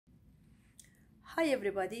Hi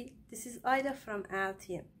everybody, this is Ida from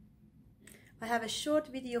Altium. I have a short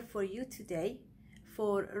video for you today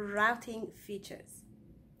for routing features.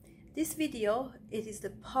 This video, it is the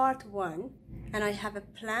part 1 and I have a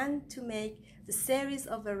plan to make the series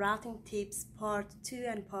of the routing tips part 2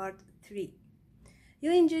 and part 3.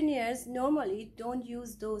 You engineers normally don't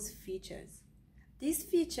use those features. These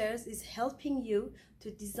features is helping you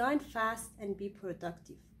to design fast and be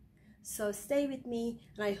productive. So stay with me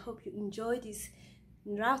and I hope you enjoy these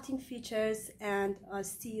routing features and I'll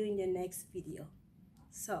see you in the next video.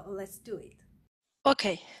 So let's do it.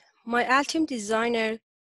 Okay, my Altium Designer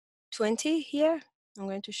 20 here. I'm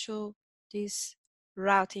going to show these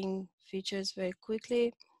routing features very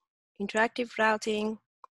quickly. Interactive routing,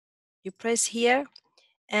 you press here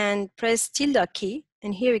and press tilde key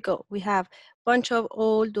and here we go. We have a bunch of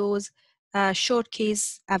all those short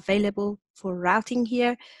keys available for routing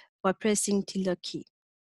here by pressing tilde key.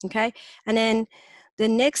 Okay, and then the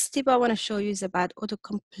next tip I want to show you is about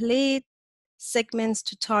autocomplete segments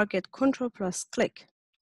to target control plus click.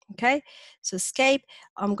 Okay, so escape,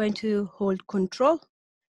 I'm going to hold control,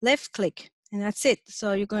 left click, and that's it.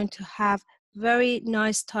 So you're going to have very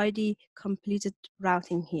nice, tidy, completed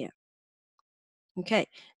routing here. Okay,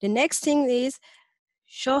 the next thing is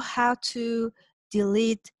show how to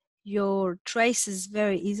delete your traces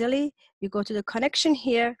very easily. You go to the connection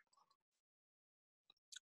here,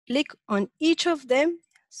 click on each of them.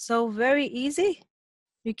 So very easy.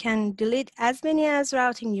 You can delete as many as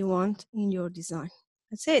routing you want in your design.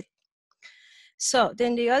 That's it. So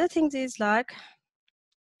then the other things is like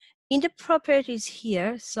in the properties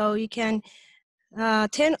here, so you can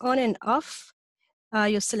turn on and off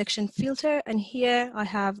your selection filter. And here I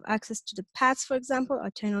have access to the paths, for example. I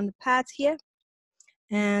turn on the paths here.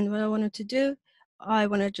 And what I wanted to do, I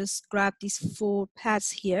want to just grab these 4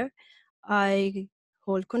 paths here. I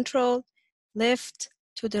hold control, left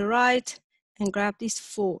to the right, and grab these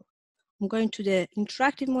 4. I'm going to the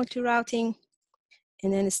interactive multi-routing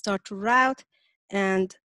and then start to route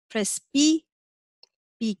and press B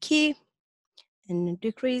key and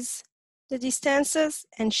decrease the distances,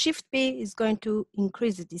 and Shift B is going to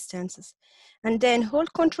increase the distances. And then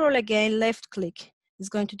hold control again, left click is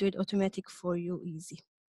going to do it automatic for you easy.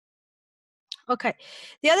 Okay,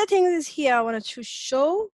 the other thing is here I wanted to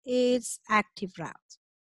show is active route.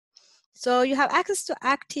 So you have access to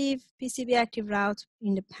active PCB active route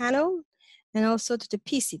in the panel and also to the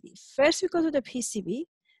PCB. First we go to the PCB,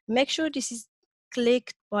 make sure this is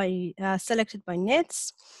clicked by, selected by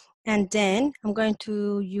nets, and then I'm going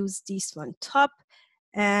to use this one top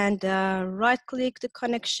and right click the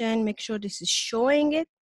connection, make sure this is showing it.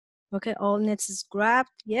 Okay, all nets is grabbed,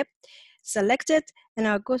 yep, selected, and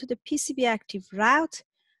I'll go to the PCB active route.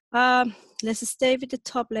 Let's stay with the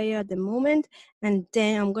top layer at the moment, and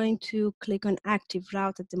then I'm going to click on active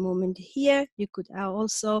route at the moment here. You could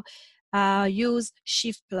also use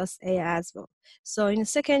Shift plus A as well. So in a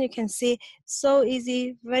second, you can see so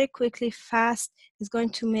easy, very quickly, fast. It's going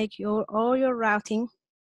to make all your routing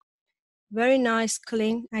very nice,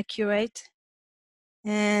 clean, accurate,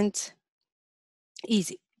 and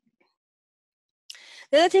easy.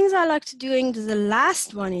 The other things I like to doing, the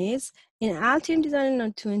last one is in Altium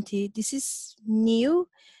Designer 20, this is new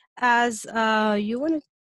as you want to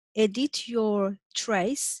edit your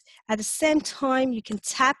trace. At the same time, you can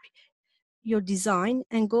tap your design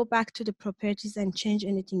and go back to the properties and change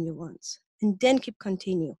anything you want, and then keep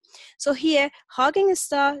continue. So here, Hogging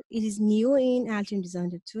style, it is new in Altium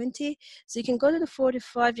Designer 20. So you can go to the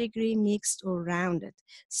 45-degree mixed or rounded.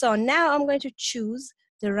 So now I'm going to choose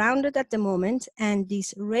the rounded at the moment, and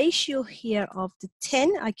this ratio here of the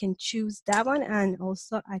 10, I can choose that one and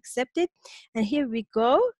also accept it. And here we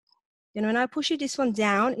go. Then when I push it, this one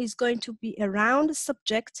down, is going to be around the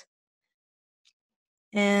subject.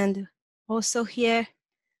 And also here,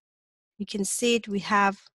 you can see it, we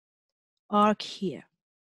have arc here.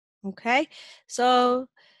 Okay, so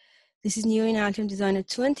this is new in Altium Designer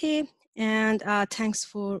 20, and thanks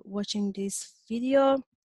for watching this video,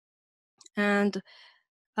 and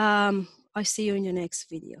I see you in the next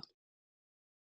video.